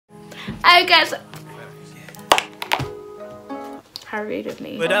I guess. How rude of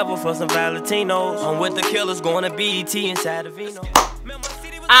me. Whatever for some Valentinos. I'm with the killers going to BET inside of Vino.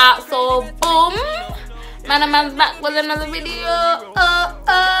 So boom. Man's back with another video.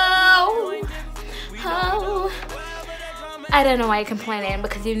 Oh. I don't know why you're complaining,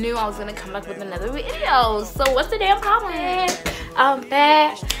 because you knew I was gonna come back with another video. So what's the damn problem?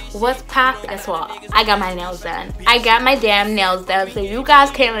 There. What's poppin'? Guess what? I got my nails done. I got my damn nails done, so you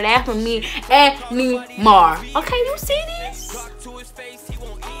guys can't laugh at me anymore. Okay, you see these?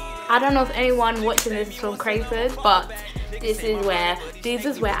 I don't know if anyone watching this is from Crayford, but this is where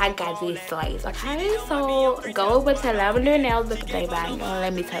I got these slides. Okay, so go over to Lavender Nails because they bang.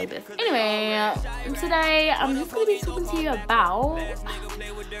 Let me tell you this. Anyway, today I'm just gonna be talking to you about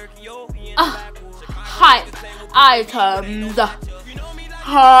hype items.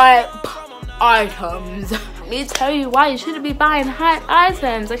 Let me tell you why you shouldn't be buying hype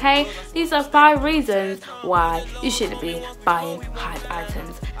items, okay? These are 5 reasons why you shouldn't be buying hype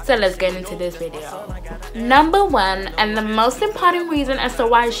items. So let's get into this video. Number 1, and the most important reason as to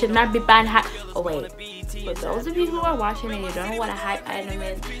why you should not be buying hype. Oh wait, for those of you who are watching and you don't know what a hype item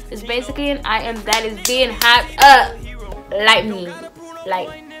is, it's basically an item that is being hyped up. Like me.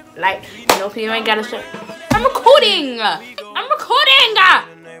 Like, you know, if you ain't gotta show. I'm recording!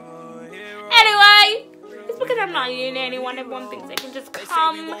 Anyway, it's because I'm not using anyone. Everyone thinks they can just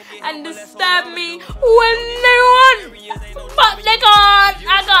come and disturb me when they want. But they can't.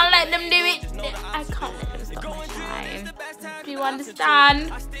 I can't let them do it. I can't let them stop my shine. Do you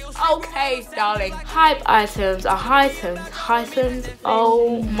understand? Okay, darling. Hype items are items.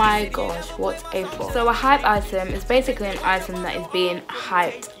 Oh my gosh, what a thought. So a hype item is basically an item that is being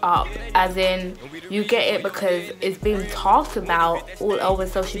hyped up. As in, you get it because it's being talked about all over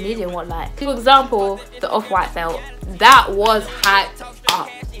social media and whatnot. For example, the off-white belt. That was hyped up.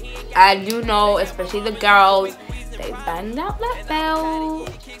 And you know, especially the girls, they banged out that belt.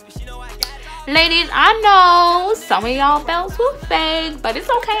 Ladies, I know some of y'all belts were fake, but it's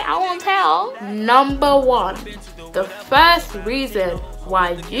okay, I won't tell. Number 1, the first reason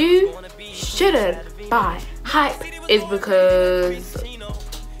why you shouldn't buy hype is because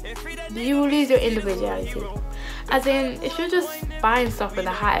you will lose your individuality. As in, if you're just buying stuff with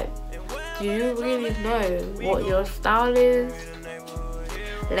a hype, do you really know what your style is?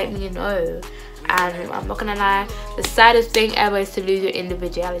 Let me know. And I'm not gonna lie, the saddest thing ever is to lose your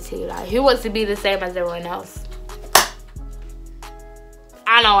individuality. Like, who wants to be the same as everyone else?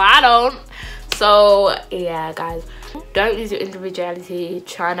 I know I don't. So yeah, guys, don't lose your individuality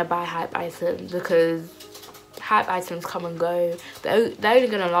trying to buy hype items, because hype items come and go. They're only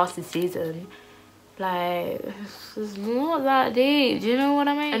gonna last this season. Like, it's not that deep, do you know what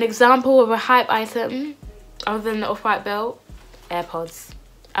I mean? An example of a hype item other than the off-white belt: AirPods.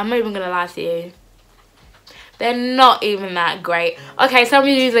 I'm not even gonna lie to you, they're not even that great. Okay, some of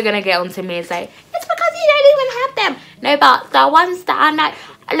you are gonna get onto me and say, it's because you don't even have them. No, but the ones that I know,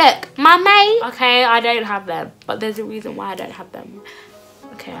 look, my mate, okay, I don't have them, but there's a reason why I don't have them.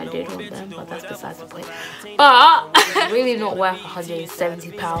 Okay, I did want them, but that's besides the point. But it's really not worth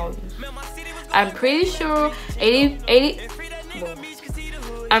 £170. I'm pretty sure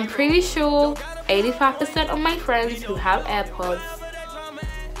 85% of my friends who have AirPods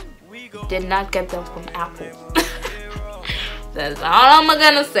did not get them from Apple. That's all I'm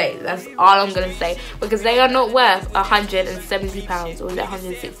gonna say. That's all I'm gonna say, because they are not worth £170 or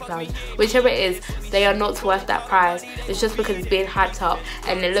 £160, whichever it is. They are not worth that price. It's just because it's being hyped up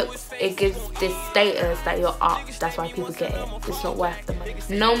and it gives this status that you're up. That's why people get it. It's not worth the money.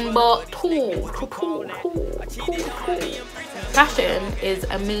 Number 2. Fashion is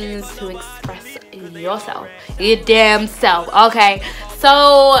a means to express yourself, your damn self. Okay,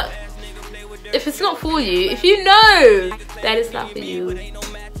 so if it's not for you, if you know that it's not for you,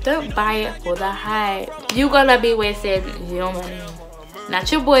 don't buy it for the hype. You're gonna be wasting your money. Not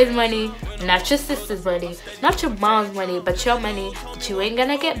your boy's money, not your sister's money, not your mom's money, but your money that you ain't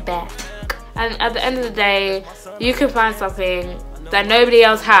gonna get back. And at the end of the day, you can find something that nobody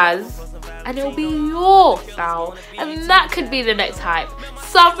else has, and it'll be your style. And that could be the next hype.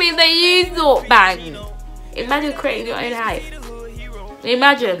 Something that you thought banged. Imagine creating your own hype.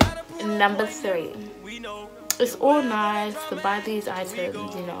 Imagine. Number 3, it's all nice to buy these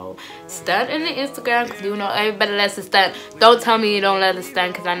items, you know, stunt in the Instagram, because you know everybody loves to stunt. Don't tell me you don't love to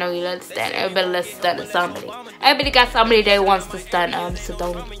stunt, because I know you love to stunt. Everybody loves to stunt at somebody. Everybody got somebody they wants to stunt so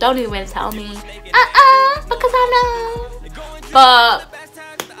don't even tell me. Because I know. But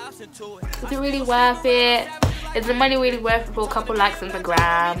is it really worth it? Is the money really worth it for a couple likes on the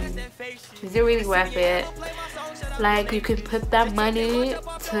gram? Is it really worth it? Like, you can put that money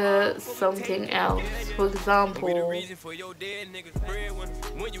to something else. For example, I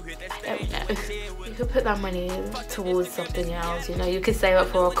don't know, you could put that money towards something else. You know, you could save up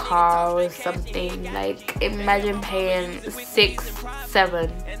for a car or something. Like, imagine paying £600,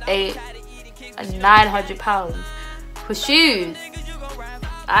 £700, £800 and £900 for shoes.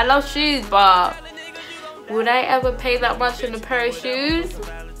 I love shoes, but would I ever pay that much on a pair of shoes?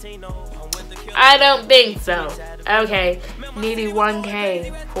 I don't think so. Okay, nearly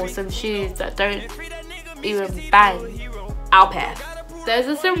 1k for some shoes that don't even bang. I'll pass.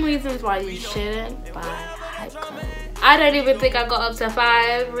 There's some reasons why you shouldn't buy hype clothes. I don't even think I got up to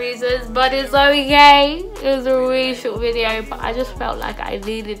 5 reasons, but it's okay. It was a really short video, but I just felt like I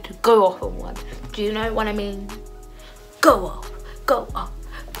needed to go off on one. Do you know what I mean? Go off, go off.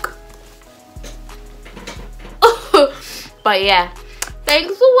 But yeah,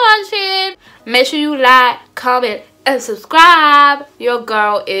 thanks for watching. Make sure you like, comment, and subscribe. Your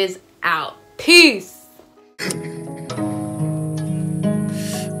girl is out. Peace.